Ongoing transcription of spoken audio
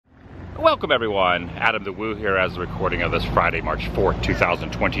Welcome everyone, Adam the Woo here as the recording of this Friday, March 4th,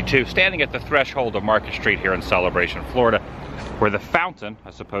 2022, standing at the threshold of Market Street here in Celebration, Florida, where the fountain,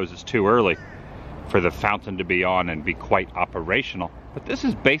 I suppose it's too early for the fountain to be on and be quite operational, but this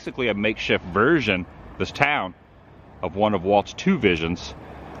is basically a makeshift version, this town, of one of Walt's two visions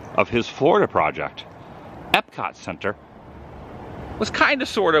of his Florida project. Epcot Center was kind of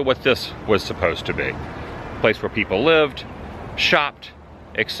sort of what this was supposed to be. A place where people lived, shopped,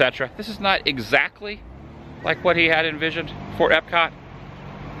 etc. This is not exactly like what he had envisioned for Epcot,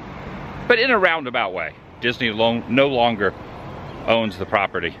 but in a roundabout way. Disney no longer owns the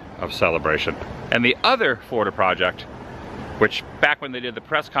property of Celebration. And the other Florida project, which back when they did the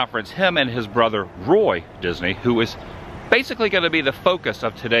press conference, him and his brother Roy Disney, who is basically going to be the focus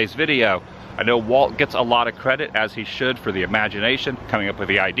of today's video. I know Walt gets a lot of credit, as he should, for the imagination, coming up with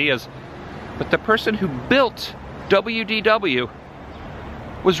the ideas, but the person who built WDW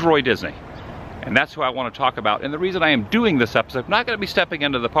was Roy Disney. And that's who I want to talk about. And the reason I am doing this episode, I'm not going to be stepping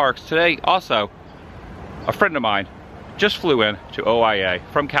into the parks today. Also, a friend of mine just flew in to OIA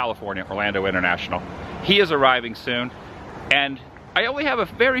from California, Orlando International. He is arriving soon. And I only have a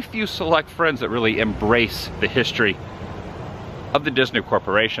very few select friends that really embrace the history of the Disney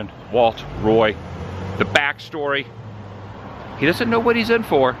Corporation. Walt, Roy, the backstory. He doesn't know what he's in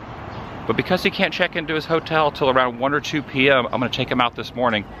for. But because he can't check into his hotel till around 1 or 2 p.m., I'm going to take him out this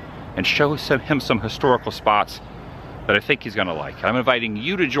morning and show him some historical spots that I think he's going to like. I'm inviting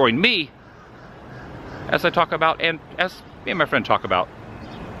you to join me as I talk about, and as me and my friend talk about,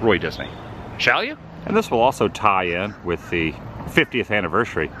 Roy Disney. Shall you? And this will also tie in with the 50th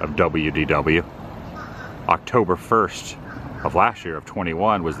anniversary of WDW. October 1st of last year of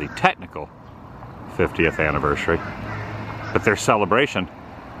 21 was the technical 50th anniversary. But their celebration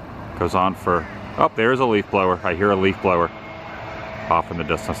goes on for, oh, there's a leaf blower. I hear a leaf blower off in the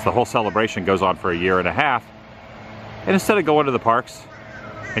distance. The whole celebration goes on for a year and a half. And instead of going to the parks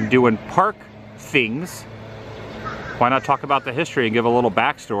and doing park things, why not talk about the history and give a little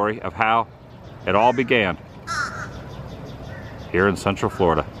backstory of how it all began here in Central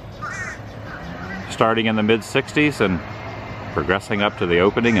Florida. Starting in the mid-60s and progressing up to the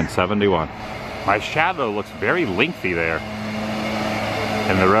opening in 71. My shadow looks very lengthy there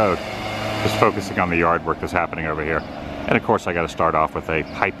in the road. Just focusing on the yard work that's happening over here. And of course I got to start off with a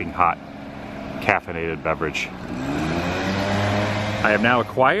piping hot caffeinated beverage. I have now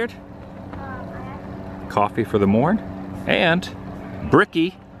acquired coffee for the morn, and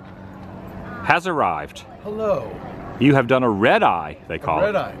Bricky has arrived. Hello. You have done a red eye, they call it.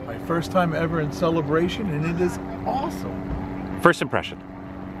 Red eye, my first time ever in Celebration, and it is awesome. First impression.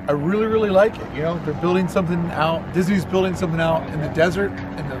 I really, really like it. You know, they're building something out, Disney's building something out in the desert,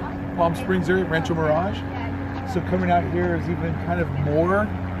 in the Palm Springs area, Rancho Mirage. So coming out here is even kind of more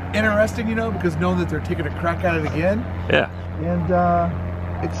interesting, you know, because knowing that they're taking a crack at it again. Yeah.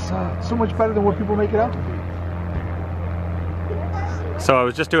 And it's so much better than what people make it out to be. So I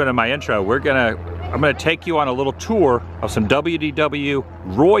was just doing in my intro, I'm gonna take you on a little tour of some WDW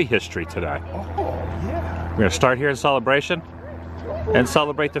Roy history today. Oh, yeah. We're gonna start here in Celebration and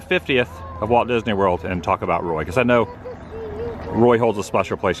celebrate the 50th of Walt Disney World and talk about Roy, because I know Roy holds a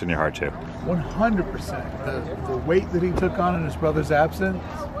special place in your heart too. 100%. The weight that he took on in his brother's absence,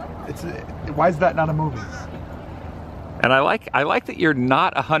 why is that not a movie? And I like that you're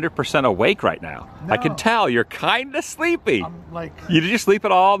not 100% awake right now. No. I can tell you're kind of sleepy. I'm like... Did you sleep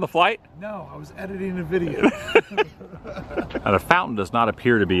at all on the flight? No, I was editing a video. Now the fountain does not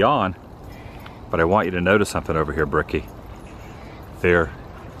appear to be on, but I want you to notice something over here, Bricky. There,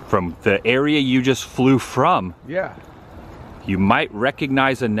 from the area you just flew from, Yeah. you might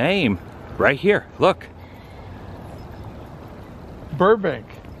recognize a name right here. Look. Burbank.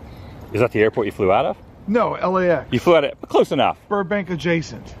 Is that the airport you flew out of? No, LAX. You flew out of, close enough. Burbank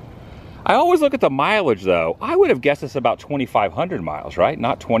adjacent. I always look at the mileage though. I would have guessed it's about 2,500 miles, right?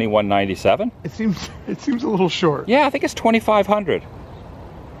 Not 2,197? It seems a little short. Yeah, I think it's 2,500.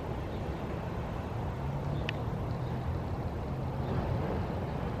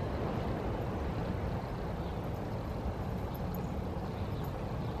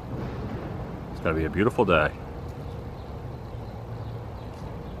 It's gonna be a beautiful day.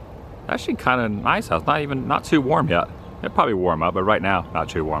 Actually kind of nice out. Not too warm yet. It'll probably warm up, but right now, not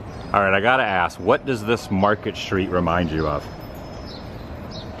too warm. All right, I gotta ask, what does this Market Street remind you of?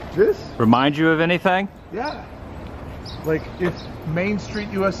 This? Remind you of anything? Yeah. Like if Main Street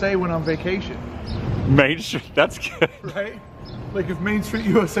USA went on vacation. Main Street, that's good. Right? Like if Main Street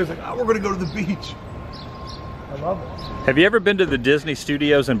USA is like, oh, we're gonna go to the beach. I love it. Have you ever been to the Disney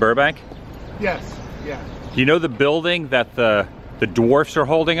Studios in Burbank? Yes, yeah. Do you know the building that the dwarfs are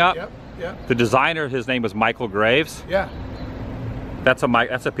holding up? Yep. Yeah. The designer, his name was Michael Graves. Yeah. That's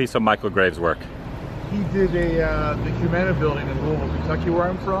a piece of Michael Graves' work. He did the Humana building in Louisville, Kentucky, where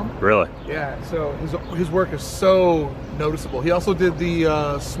I'm from. Really? Yeah. So his work is so noticeable. He also did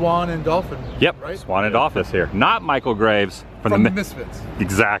the Swan and Dolphin. Yep. Right? Swan and Dolphin here. Not Michael Graves From the Misfits.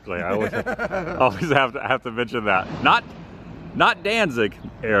 Exactly. I always have to mention that. Not Danzig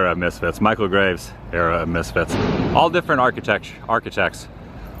era Misfits. Michael Graves era Misfits. All different architects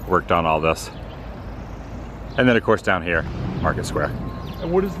worked on all this. And then of course down here, Market Square.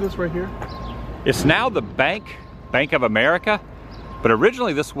 And what is this right here? It's now the Bank of America, but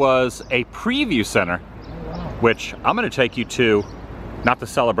originally this was a preview center, which I'm going to take you to, not the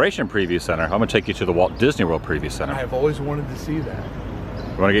Celebration Preview Center, I'm going to take you to the Walt Disney World Preview Center. I've always wanted to see that.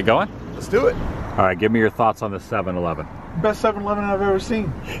 You want to get going? Let's do it. All right, give me your thoughts on the 7-Eleven. Best 7-Eleven I've ever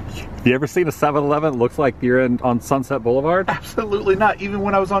seen. You ever seen a 7-Eleven? Looks like you're on Sunset Boulevard? Absolutely not, even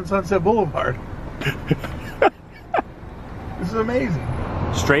when I was on Sunset Boulevard. This is amazing.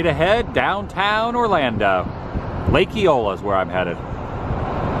 Straight ahead, downtown Orlando. Lake Eola is where I'm headed.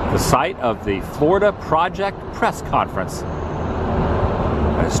 The site of the Florida Project Press Conference.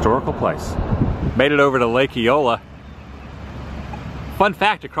 A historical place. Made it over to Lake Eola. Fun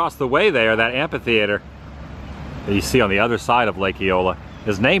fact, across the way there, that amphitheater that you see on the other side of Lake Eola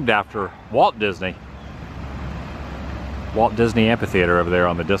is named after Walt Disney. Walt Disney Amphitheater over there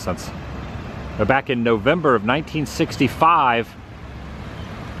on the distance. But back in November of 1965,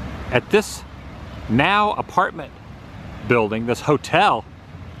 at this now apartment building, this hotel,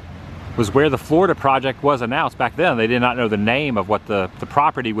 was where the Florida Project was announced. Back then, they did not know the name of what the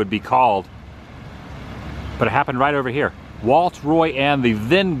property would be called. But it happened right over here. Walt, Roy, and the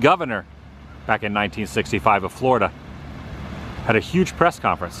then governor, back in 1965 of Florida, had a huge press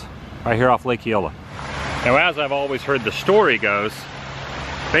conference right here off Lake Eola. Now, as I've always heard the story goes,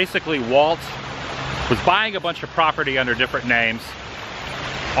 basically Walt was buying a bunch of property under different names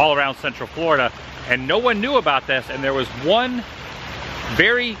all around Central Florida, and no one knew about this, and there was one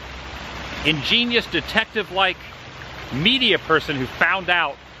very ingenious detective-like media person who found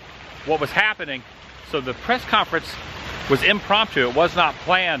out what was happening. So the press conference was impromptu. It was not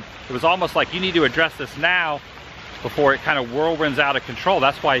planned. It was almost like, you need to address this now before it kind of whirlwinds out of control.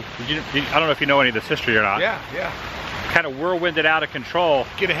 That's why, I don't know if you know any of this history or not. Yeah. Kind of whirlwinded out of control.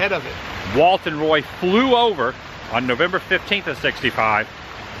 Get ahead of it. Walt and Roy flew over on November 15th of 65.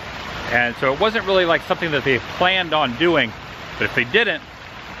 And so it wasn't really like something that they planned on doing, but if they didn't,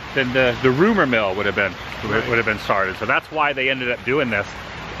 then the rumor mill would have been started. So that's why they ended up doing this.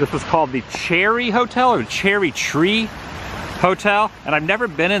 This was called the Cherry Hotel, or Cherry Tree Hotel, and I've never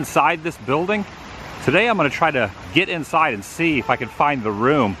been inside this building. Today I'm going to try to get inside and see if I can find the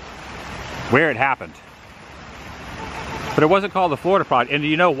room where it happened. But it wasn't called the Florida Project. And do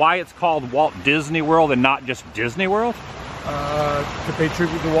you know why it's called Walt Disney World and not just Disney World? To pay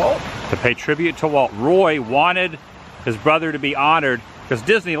tribute to Walt? To pay tribute to Walt. Roy wanted his brother to be honored because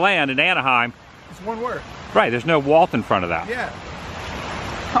Disneyland in Anaheim, It's one word. right, there's no Walt in front of that. Yeah.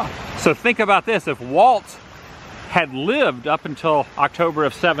 Huh. So think about this, if Walt had lived up until October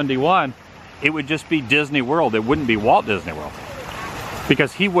of 71, it would just be Disney World. It wouldn't be Walt Disney World,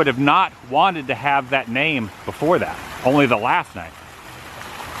 because he would have not wanted to have that name before that, only the last name.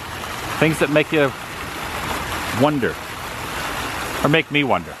 Things that make you wonder, or make me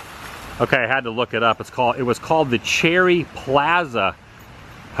wonder. Okay, I had to look it up. It was called the Cherry Plaza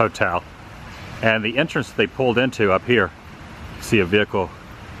Hotel, and the entrance that they pulled into up here, see a vehicle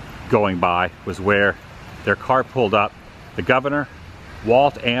going by, was where their car pulled up. The governor,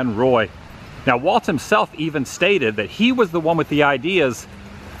 Walt, and Roy. Now, Walt himself even stated that he was the one with the ideas,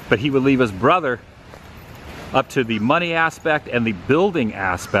 but he would leave his brother up to the money aspect and the building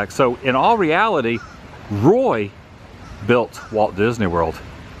aspect. So in all reality, Roy built Walt Disney World.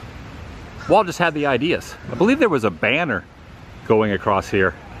 Walt just had the ideas. I believe there was a banner going across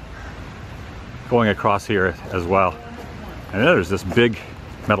here as well. And then there's this big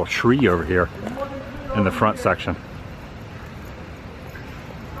metal tree over here in the front section.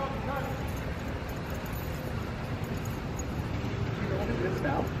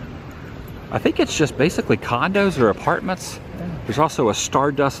 I think it's just basically condos or apartments. There's also a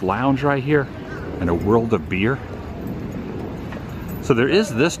Stardust Lounge right here and a World of Beer. So there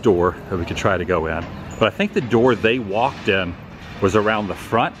is this door that we could try to go in, but I think the door they walked in was around the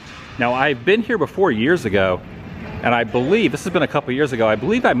front. Now, I've been here before years ago, and I believe, this has been a couple years ago, I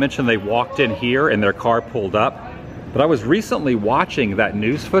believe I mentioned they walked in here and their car pulled up, but I was recently watching that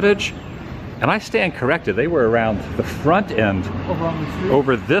news footage, and I stand corrected. They were around the front end,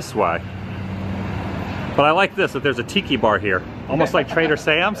 over this way. But I like this, that there's a tiki bar here Almost like Trader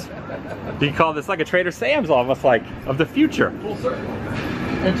Sam's. Do you call this like a Trader Sam's, almost like of the future? Full circle.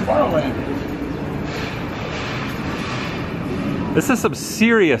 And Tomorrowland. This is some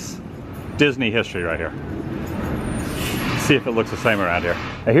serious Disney history right here. Let's see if it looks the same around here.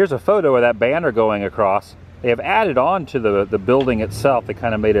 Now here's a photo of that banner going across. They have added on to the building itself. They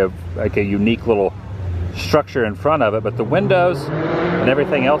kind of made like a unique little structure in front of it, but the windows and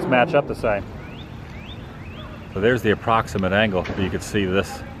everything else match up the same. So there's the approximate angle. You can see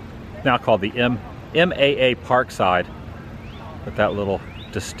this, now called the MAA Parkside, but that little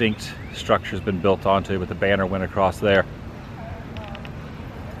distinct structure has been built onto, but the banner went across there.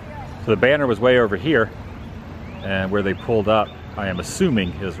 So the banner was way over here, and where they pulled up, I am assuming,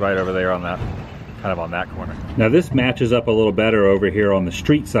 is right over there on that, kind of on that corner. Now this matches up a little better over here on the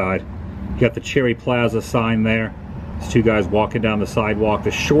street side. You got the Cherry Plaza sign there. There's two guys walking down the sidewalk,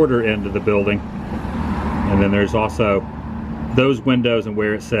 the shorter end of the building. And then there's also those windows and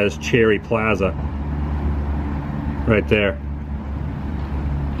where it says Cherry Plaza right there.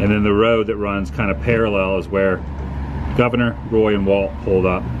 And then the road that runs kind of parallel is where Governor, Roy, and Walt pulled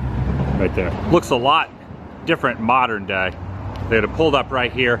up right there. Looks a lot different modern day. They would have pulled up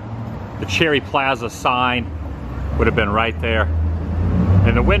right here. The Cherry Plaza sign would have been right there.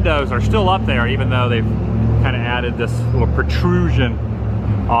 And the windows are still up there, even though they've kind of added this little protrusion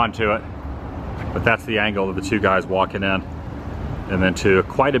onto it. But that's the angle of the two guys walking in. And then to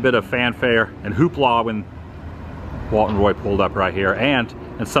quite a bit of fanfare and hoopla when Walt and Roy pulled up right here. And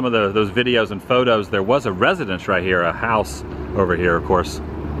in some of those videos and photos, there was a residence right here, a house over here, of course,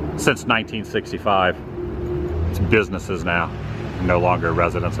 since 1965. It's businesses now, no longer a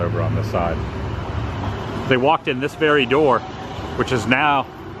residence over on this side. They walked in this very door, which is now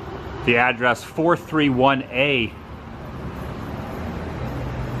the address 431A.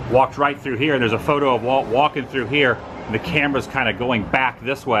 Walked right through here, and there's a photo of Walt walking through here, and the camera's kind of going back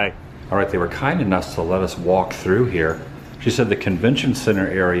this way. All right, they were kind enough to let us walk through here. She said the convention center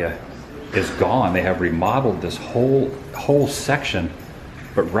area is gone. They have remodeled this whole section,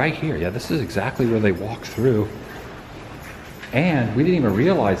 but right here, yeah, this is exactly where they walked through. And we didn't even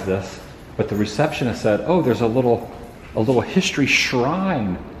realize this, but the receptionist said, "Oh, there's a little history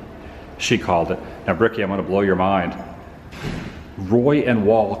shrine," she called it. Now, Bricky, I'm going to blow your mind. Roy and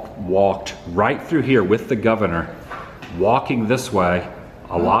Walt walked right through here with the governor, walking this way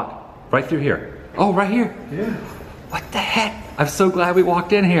a lot, right through here. Oh, right here. Yeah. What the heck? I'm so glad we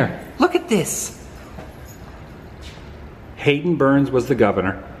walked in here. Look at this. Hayden Burns was the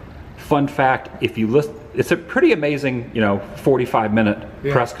governor. Fun fact, if you listen, it's a pretty amazing,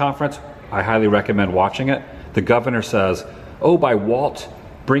 45-minute press conference. I highly recommend watching it. The governor says, "Oh, by Walt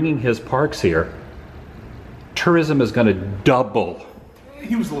bringing his parks here, tourism is going to double."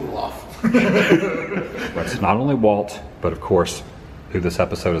 He was a little off. It's not only Walt, but of course, who this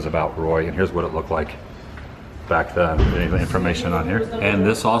episode is about, Roy. And here's what it looked like back then. Any information on here? And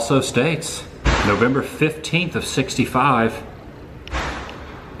this also states November 15th of 65,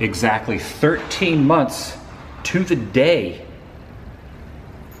 exactly 13 months to the day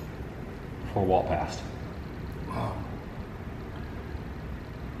before Walt passed. Wow.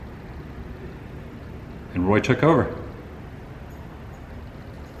 And Roy took over.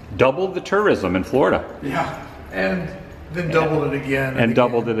 Doubled the tourism in Florida. Yeah, and then doubled it again. And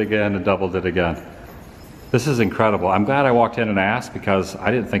doubled it again and doubled it again. This is incredible. I'm glad I walked in and asked, because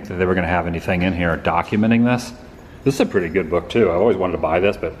I didn't think that they were going to have anything in here documenting this. This is a pretty good book too. I always wanted to buy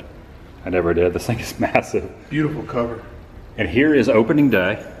this, but I never did. This thing is massive. Beautiful cover. And here is opening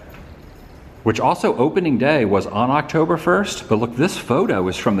day, which also opening day was on October 1st, but look, this photo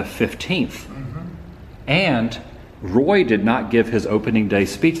is from the 15th. And Roy did not give his opening day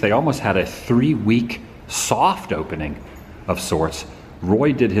speech. They almost had a 3-week soft opening of sorts.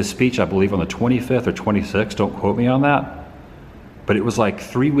 Roy did his speech, I believe, on the 25th or 26th. Don't quote me on that. But it was like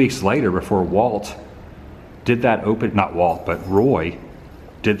 3 weeks later before Walt did that not Walt, but Roy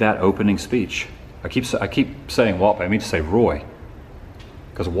did that opening speech. I keep saying Walt, but I mean to say Roy,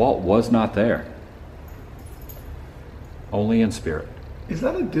 because Walt was not there. Only in spirit. Is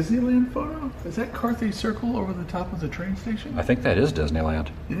that a Disneyland photo? Is that Carthay Circle over the top of the train station? I think that is Disneyland.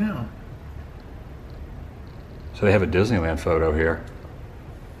 Yeah. So they have a Disneyland photo here.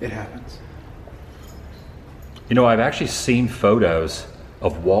 It happens. I've actually seen photos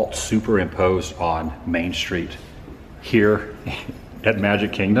of Walt superimposed on Main Street here at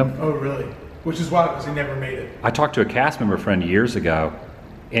Magic Kingdom. Oh, really? Which is why, because he never made it. I talked to a cast member friend years ago,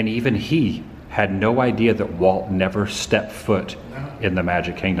 and even he had no idea that Walt never stepped foot in the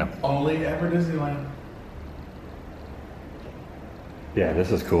Magic Kingdom. Only ever Disneyland. Yeah,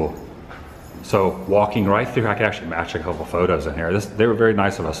 this is cool. So walking right through, I can actually match a couple photos in here. They were very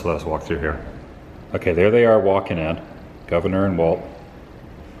nice of us to let us walk through here. Okay, there they are walking in. Governor and Walt,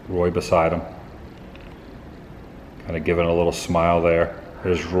 Roy beside him. Kind of giving a little smile there.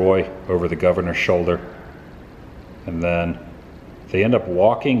 There's Roy over the governor's shoulder. And then they end up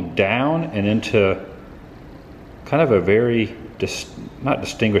walking down and into kind of a very, not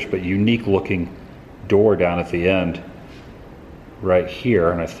distinguished, but unique looking door down at the end right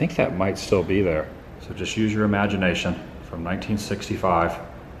here. And I think that might still be there. So just use your imagination from 1965,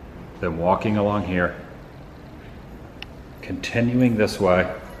 then walking along here, continuing this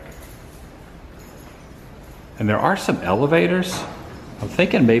way. And there are some elevators. I'm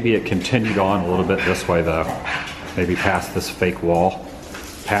thinking maybe it continued on a little bit this way though. Maybe past this fake wall,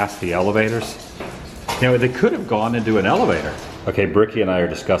 past the elevators. You know, they could have gone into an elevator. Okay, Bricky and I are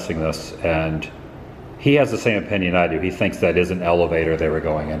discussing this, and he has the same opinion I do. He thinks that is an elevator they were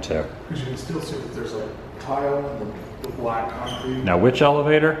going into. Because you can still see that there's a tile and the black concrete. Now, which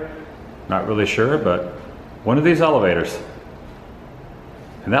elevator? Not really sure, but one of these elevators.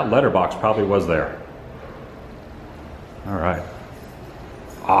 And that letterbox probably was there. All right.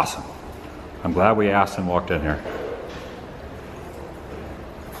 Awesome. I'm glad we asked and walked in here.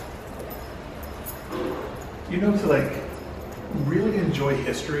 You know, to like really enjoy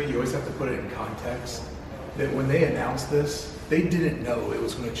history, you always have to put it in context. That when they announced this, they didn't know it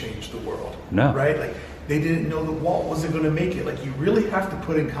was going to change the world. No. Right? Like they didn't know that Walt wasn't going to make it. Like you really have to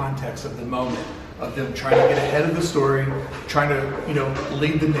put in context of the moment of them trying to get ahead of the story, trying to, you know,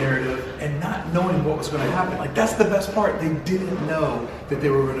 lead the narrative, and not knowing what was going to happen. Like that's the best part. They didn't know that they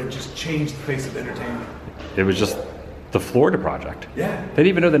were going to just change the face of entertainment. It was just the Florida Project. Yeah. They didn't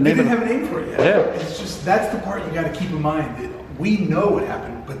even know the name. They didn't have a name for it yet. Yeah. It's just, that's the part you got to keep in mind. That we know what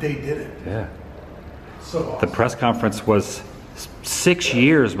happened, but they didn't. Yeah. So awesome. The press conference was 6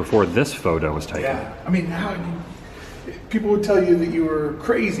 years before this photo was taken. Yeah. I mean, people would tell you that you were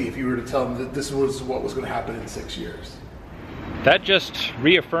crazy if you were to tell them that this was what was going to happen in 6 years. That just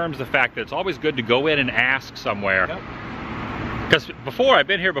reaffirms the fact that it's always good to go in and ask somewhere. Because before, I've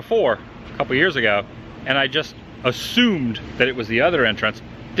been here before, a couple years ago, and I just assumed that it was the other entrance.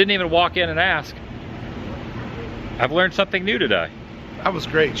 Didn't even walk in and ask. I've learned something new today. That was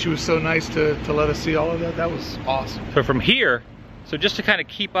great. She was so nice to let us see all of that. That was awesome. So from here, so just to kind of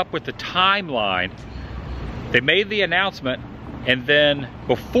keep up with the timeline, they made the announcement, and then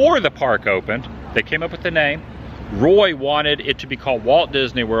before the park opened, they came up with the name. Roy wanted it to be called Walt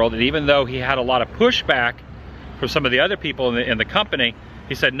Disney World, and even though he had a lot of pushback from some of the other people in the company,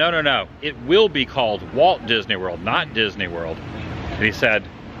 he said, no, no, no, it will be called Walt Disney World, not Disney World. And he said,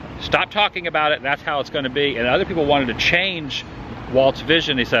 stop talking about it, that's how it's going to be. And other people wanted to change Walt's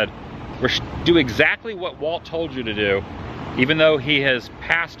vision. He said, do exactly what Walt told you to do, even though he has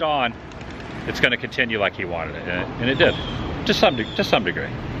passed on, it's going to continue like he wanted it. And it did, to some degree.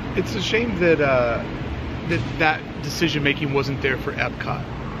 It's a shame that that decision making wasn't there for Epcot.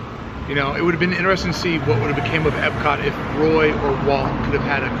 You know, it would have been interesting to see what would have became of Epcot if Roy or Walt could have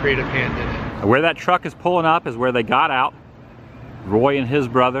had a creative hand in it. Where that truck is pulling up is where they got out. Roy and his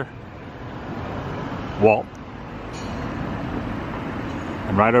brother, Walt.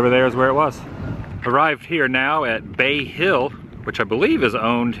 And right over there is where it was. Arrived here now at Bay Hill, which I believe is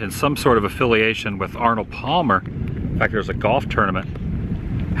owned in some sort of affiliation with Arnold Palmer. In fact, there's a golf tournament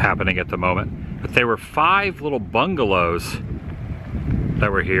happening at the moment. But there were 5 little bungalows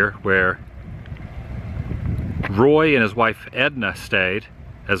that were here where Roy and his wife Edna stayed,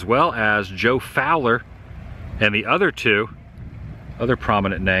 as well as Joe Fowler and the other 2 other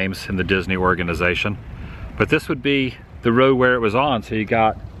prominent names in the Disney organization. But this would be the road where it was on. So you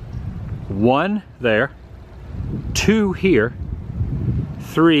got 1 there, 2 here,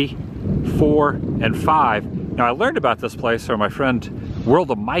 3, 4, and 5. Now I learned about this place from my friend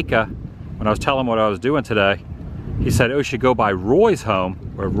World of Micah when I was telling him what I was doing today. He said, oh, you should go by Roy's home,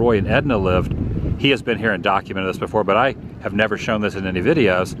 where Roy and Edna lived. He has been here and documented this before, but I have never shown this in any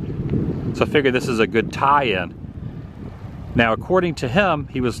videos. So I figured this is a good tie-in. Now, according to him,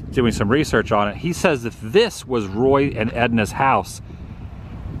 he was doing some research on it. He says that this was Roy and Edna's house,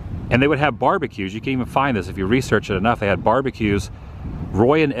 and they would have barbecues. You can even find this if you research it enough. They had barbecues.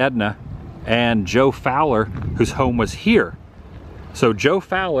 Roy and Edna and Joe Fowler, whose home was here. So Joe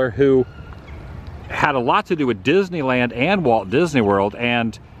Fowler, who had a lot to do with Disneyland and Walt Disney World,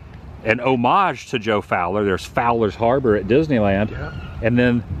 and an homage to Joe Fowler. There's Fowler's Harbor at Disneyland. Yeah. And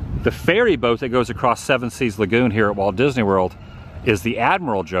then the ferry boat that goes across Seven Seas Lagoon here at Walt Disney World is the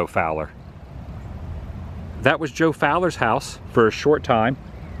Admiral Joe Fowler. That was Joe Fowler's house for a short time,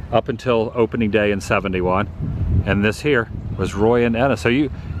 up until opening day in '71. And this here was Roy and Edna. So you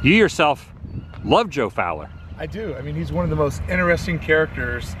yourself Love Joe Fowler. I do. I mean, he's one of the most interesting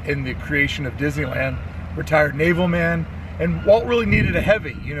characters in the creation of Disneyland. Retired naval man, and Walt really needed a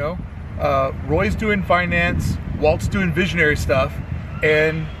heavy, you know. Roy's doing finance, Walt's doing visionary stuff,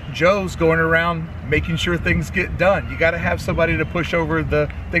 and Joe's going around making sure things get done. You got to have somebody to push over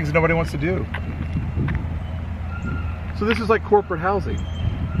the things that nobody wants to do. So this is like corporate housing.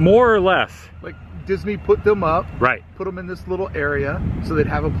 More or less. Like Disney put them up, right? Put them in this little area so they'd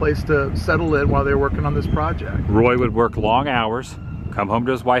have a place to settle in while they were working on this project. Roy would work long hours, come home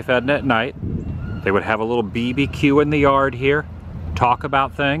to his wife Edna at night. They would have a little BBQ in the yard here, talk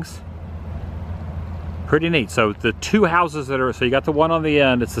about things. Pretty neat. So the two houses that are, so you got the one on the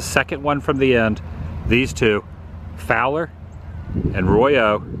end, it's the second one from the end. These two, Fowler and Roy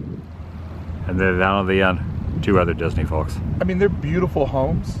O. And then down on the end, two other Disney folks. I mean, they're beautiful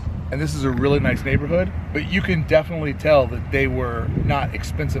homes, and this is a really nice neighborhood, but you can definitely tell that they were not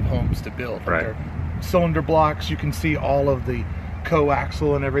expensive homes to build. Right. They're cylinder blocks, you can see all of the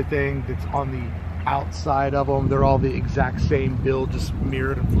coaxial and everything that's on the outside of them. They're all the exact same build, just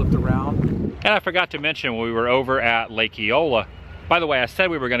mirrored and flipped around. And I forgot to mention when we were over at Lake Eola, by the way, I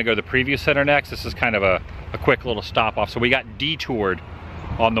said we were going to go to the preview center next. This is kind of a quick little stop off, so we got detoured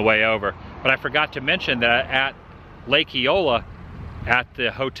on the way over. But I forgot to mention that at Lake Eola, at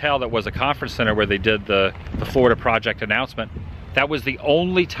the hotel that was a conference center where they did the Florida project announcement, that was the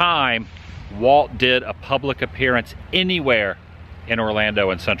only time Walt did a public appearance anywhere in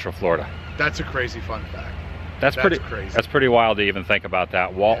Orlando and Central Florida. That's a crazy fun fact. That's pretty crazy. That's pretty wild to even think about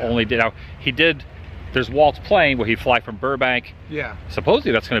that. Walt only did, now he did, there's Walt's plane where he'd fly from Burbank. Yeah.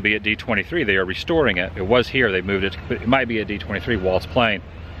 Supposedly that's going to be at D23. They are restoring it. It was here, they moved it, but it might be at D23, Walt's plane.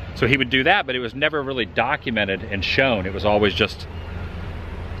 So he would do that, but it was never really documented and shown. It was always just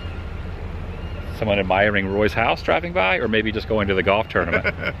someone admiring Roy's house driving by, or maybe just going to the golf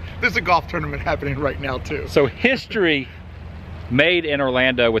tournament. There's a golf tournament happening right now too. So history made in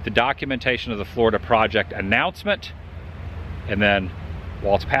Orlando with the documentation of the Florida project announcement, and then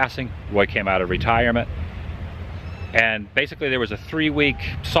Walt's passing. Roy came out of retirement, and basically there was a 3-week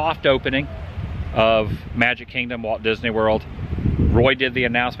soft opening of Magic Kingdom, Walt Disney World. Roy did the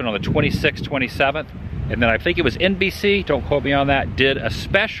announcement on the 26th, 27th, and then I think it was NBC, don't quote me on that, did a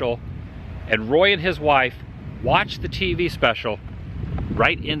special, and Roy and his wife watched the TV special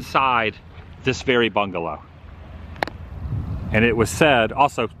right inside this very bungalow. And it was said,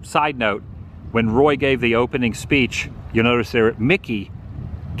 also, side note, when Roy gave the opening speech, you'll notice there Mickey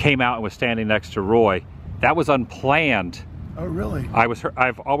came out and was standing next to Roy. That was unplanned. Oh, really?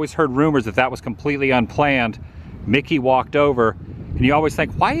 I've always heard rumors that that was completely unplanned. Mickey walked over, and you always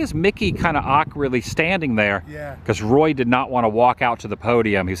think, why is Mickey kind of awkwardly standing there? Yeah. Because Roy did not want to walk out to the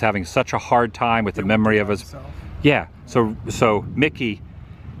podium. He was having such a hard time with the memory of his... Himself. Yeah, so Mickey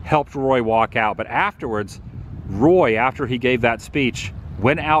helped Roy walk out, but afterwards, Roy, after he gave that speech,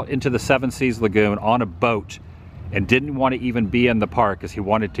 went out into the Seven Seas Lagoon on a boat and didn't want to even be in the park because he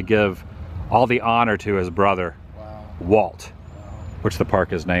wanted to give all the honor to his brother, Walt, which the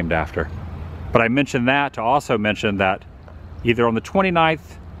park is named after. But I mentioned that to also mention that either on the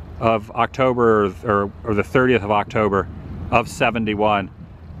 29th of October or the 30th of October of '71,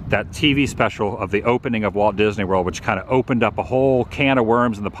 that TV special of the opening of Walt Disney World, which kind of opened up a whole can of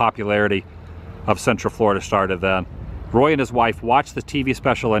worms, and the popularity of Central Florida started then. Roy and his wife watched the TV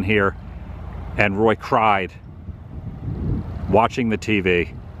special in here, and Roy cried watching the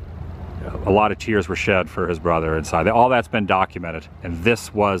TV. A lot of tears were shed for his brother inside. All that's been documented, and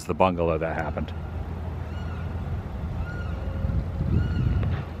this was the bungalow that happened.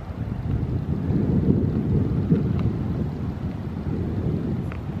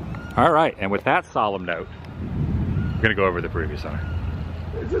 All right, and with that solemn note, we're gonna go over to the preview center.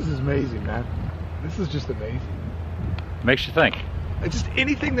 This is amazing, man. This is just amazing. Makes you think. Just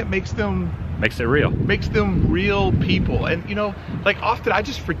anything that makes them... Makes it real. Makes them real people. And, you know, like often I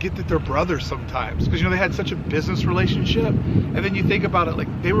just forget that they're brothers sometimes. Because, you know, they had such a business relationship. And then you think about it, like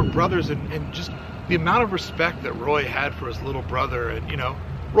they were brothers, and just the amount of respect that Roy had for his little brother. And, you know,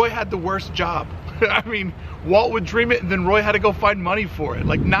 Roy had the worst job. I mean, Walt would dream it, and then Roy had to go find money for it.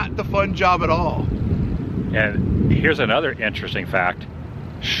 Like, not the fun job at all. And here's another interesting fact.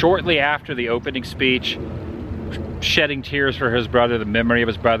 Shortly after the opening speech, shedding tears for his brother, the memory of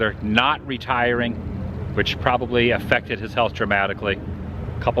his brother, not retiring, which probably affected his health dramatically.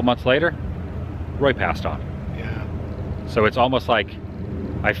 A couple months later, Roy passed on. Yeah. So it's almost like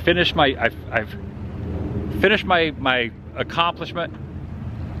I've finished my accomplishment.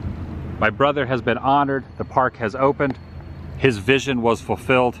 My brother has been honored. The park has opened. His vision was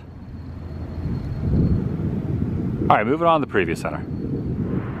fulfilled. All right, moving on to the preview center.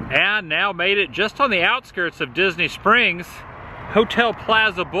 And now made it just on the outskirts of Disney Springs, Hotel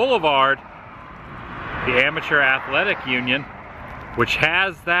Plaza Boulevard, the Amateur Athletic Union, which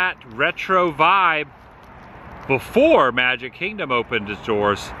has that retro vibe. Before Magic Kingdom opened its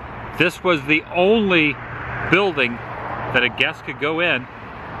doors, this was the only building that a guest could go in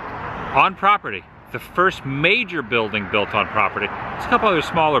on property. The first major building built on property. There's a couple other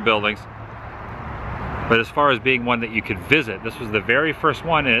smaller buildings, but as far as being one that you could visit, this was the very first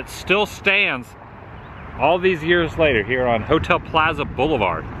one, and it still stands all these years later here on Hotel Plaza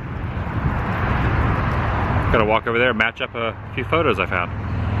Boulevard. Gonna walk over there and match up a few photos I found.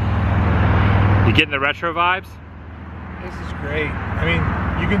 You getting the retro vibes? This is great. I mean,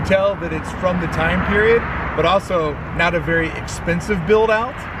 you can tell that it's from the time period, but also not a very expensive build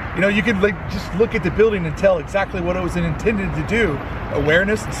out. You know, you can like just look at the building and tell exactly what it was intended to do.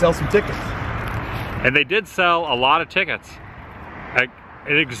 Awareness and sell some tickets. And they did sell a lot of tickets. An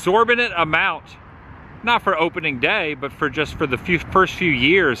exorbitant amount, not for opening day, but for just for the first few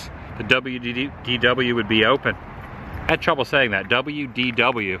years the WDW would be open. I had trouble saying that,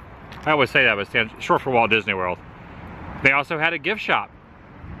 WDW. I always say that, but it stands short for Walt Disney World. They also had a gift shop.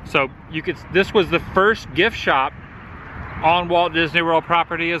 So you could, this was the first gift shop on Walt Disney World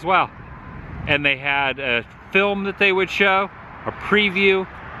property as well. And they had a film that they would show, a preview,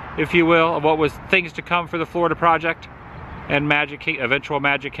 if you will, of what was things to come for the Florida project and eventual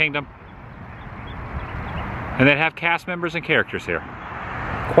Magic Kingdom. And they'd have cast members and characters here.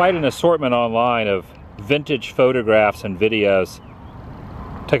 Quite an assortment online of vintage photographs and videos.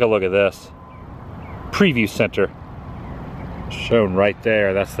 Take a look at this. Preview center. Shown right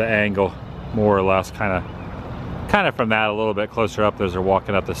there. That's the angle, more or less, kind of from that a little bit closer up as they're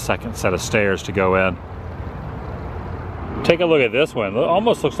walking up the second set of stairs to go in. Take a look at this one. It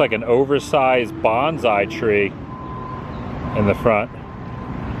almost looks like an oversized bonsai tree in the front,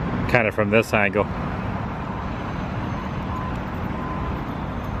 kind of from this angle.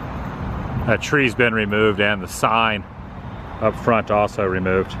 That tree's been removed and the sign up front also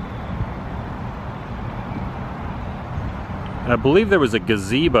removed. And I believe there was a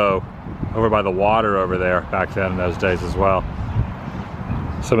gazebo over by the water over there back then in those days as well.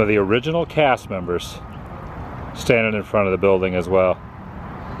 Some of the original cast members standing in front of the building as well.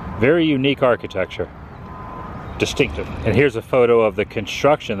 Very unique architecture. Distinctive. And here's a photo of the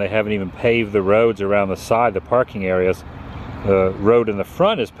construction. They haven't even paved the roads around the side, the parking areas. The road in the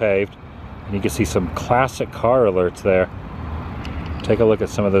front is paved, and you can see some classic car alerts there. Take a look at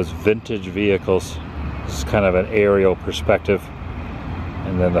some of those vintage vehicles. This is kind of an aerial perspective.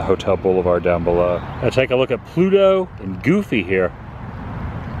 And then the Hotel Boulevard down below. Now take a look at Pluto and Goofy here.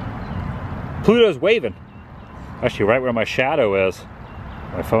 Pluto's waving. Actually right where my shadow is.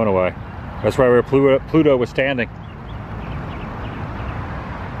 My phone away. That's right where Pluto was standing.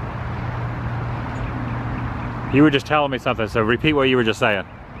 You were just telling me something, so repeat what you were just saying.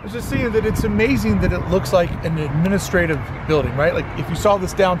 I was just saying that it's amazing that it looks like an administrative building, right? Like if you saw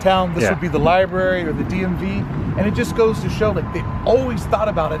this downtown, this would be the library or the DMV, and it just goes to show like they always thought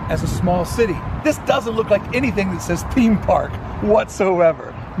about it as a small city. This doesn't look like anything that says theme park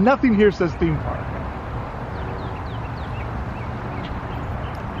whatsoever. Nothing here says theme park.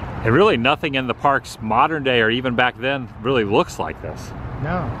 And really nothing in the parks modern day or even back then really looks like this.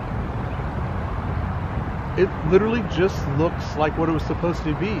 No. It literally just looks like what it was supposed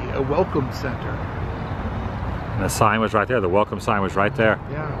to be, a welcome center. And the sign was right there, the welcome sign was right there.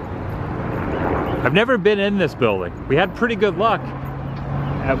 Yeah. I've never been in this building. We had pretty good luck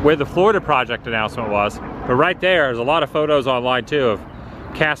at where the Florida project announcement was, but right there's a lot of photos online too of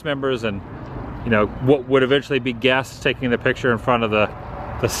cast members and, you know, what would eventually be guests taking the picture in front of the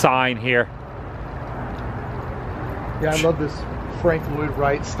sign here. Yeah, I love this Frank Lloyd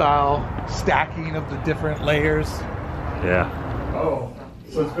Wright style stacking of the different layers. Yeah. Oh,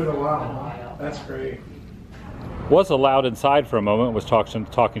 so it's been a while. That's great. Was allowed inside for a moment, was talking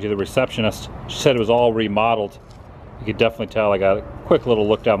to the receptionist. She said it was all remodeled. You could definitely tell. I got a quick little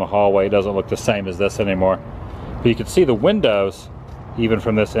look down the hallway. It doesn't look the same as this anymore. But you can see the windows, even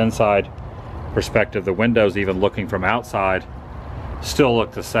from this inside perspective, the windows even looking from outside still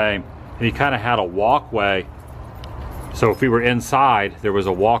look the same. And you kind of had a walkway. So if we were inside, there was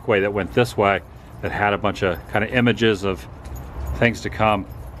a walkway that went this way that had a bunch of kind of images of things to come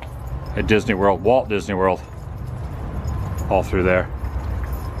at Disney World, Walt Disney World, all through there.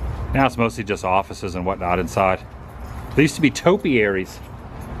 Now it's mostly just offices and whatnot inside. There used to be topiaries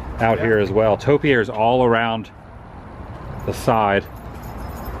out here as well. Topiaries all around the side.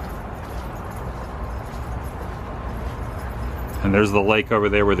 And there's the lake over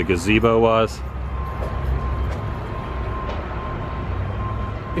there where the gazebo was.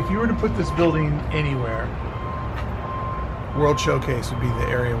 if you were to put this building anywhere, World Showcase would be the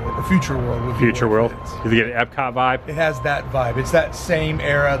area where, or Future World would be. Future World? Does it get an Epcot vibe? It has that vibe. It's that same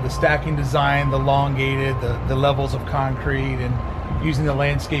era, the stacking design, the elongated, the levels of concrete, and using the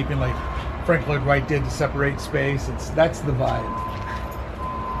landscaping like Frank Lloyd Wright did to separate space. That's the vibe.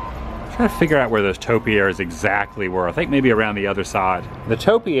 I'm trying to figure out where those topiaries exactly were. I think maybe around the other side. The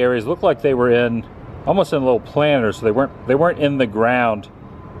topiaries look like they were in, almost in little planters, so they weren't in the ground.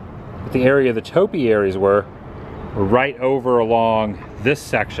 But the area the topiaries were right over along this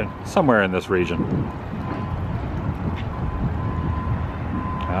section, somewhere in this region.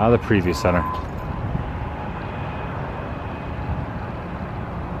 Ah, the preview center.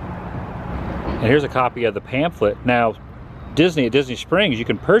 And here's a copy of the pamphlet. Now, Disney at Disney Springs, you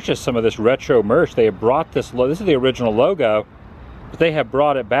can purchase some of this retro merch. They have brought this is the original logo, but they have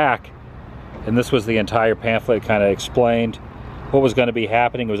brought it back. And this was the entire pamphlet. Kind of explained what was going to be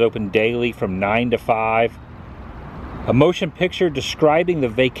happening. It was open daily from 9 to 5. A motion picture describing the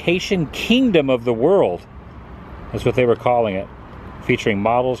vacation kingdom of the world. That's what they were calling it. Featuring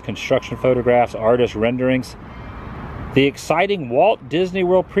models, construction photographs, artist renderings. The exciting Walt Disney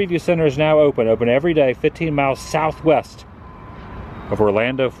World Preview Center is now open. Open every day, 15 miles southwest of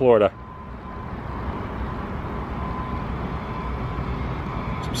Orlando, Florida.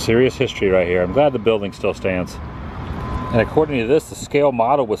 Some serious history right here. I'm glad the building still stands. And according to this, the scale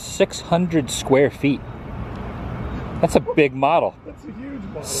model was 600 square feet. That's a big model. That's a huge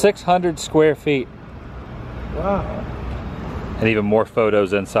model. 600 square feet. Wow. And even more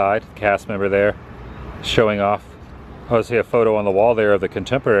photos inside. The cast member there showing off. Oh, I see a photo on the wall there of the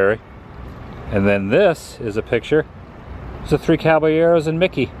Contemporary. And then this is a picture. It's the three Caballeros and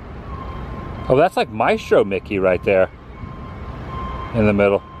Mickey. Oh, that's like Maestro Mickey right there in the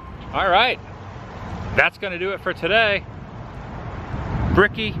middle. All right. That's going to do it for today.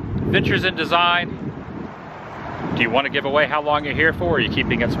 Bricky, Adventures in Design. Do you want to give away how long you're here for, or are you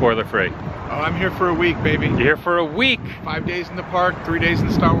keeping it spoiler free? Oh, I'm here for a week, baby. You're here for a week. 5 days in the park, 3 days in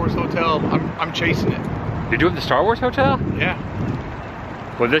the Star Wars Hotel. I'm chasing it. You're doing the Star Wars Hotel? Yeah.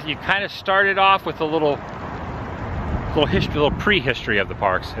 Well, you kind of started off with a little history, a little pre-history of the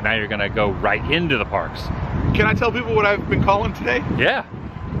parks, and now you're going to go right into the parks. Can I tell people what I've been calling today? Yeah.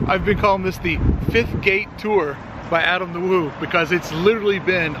 I've been calling this the Fifth Gate Tour by Adam the Woo, because it's literally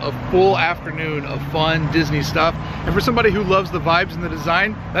been a full afternoon of fun Disney stuff. And for somebody who loves the vibes and the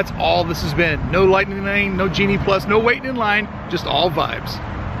design, that's all this has been. No Lightning Lane, no Genie Plus, no waiting in line, just all vibes.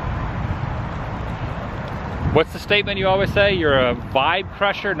 What's the statement you always say? You're a vibe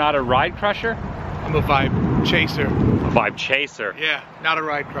crusher, not a ride crusher? I'm a vibe chaser. A vibe chaser. Yeah, not a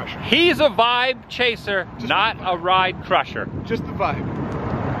ride crusher. He's a vibe chaser, just not a ride crusher. Just the vibe.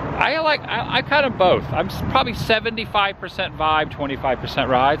 I kind of both. I'm probably 75% vibe, 25%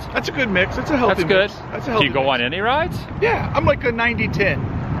 rides. That's a good mix. That's a healthy mix. That's a healthy mix. Do you go on any rides? Yeah, I'm like a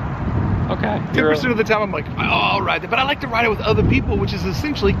 90-10. Okay. 10% of the time I'm like, oh, I'll ride it. But I like to ride it with other people, which is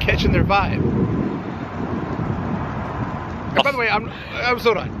essentially catching their vibe. And by the way, hold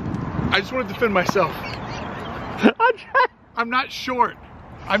on. I just want to defend myself. I'm not short.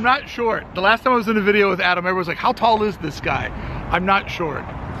 I'm not short. The last time I was in a video with Adam, everyone was like, how tall is this guy? I'm not short.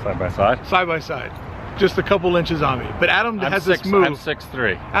 Side by side? Side by side. Just a couple inches on me. But Adam has this move. I'm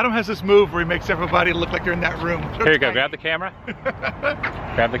 6'3". Adam has this move where he makes everybody look like they're in that room. Here you go, grab the camera.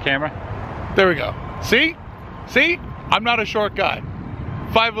 Grab the camera. There we go. See? See? I'm not a short guy.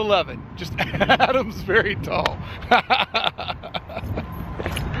 5'11". Just Adam's very tall.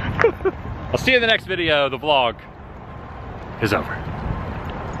 I'll see you in the next video. The vlog is over.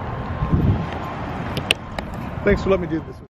 Thanks for letting me do this.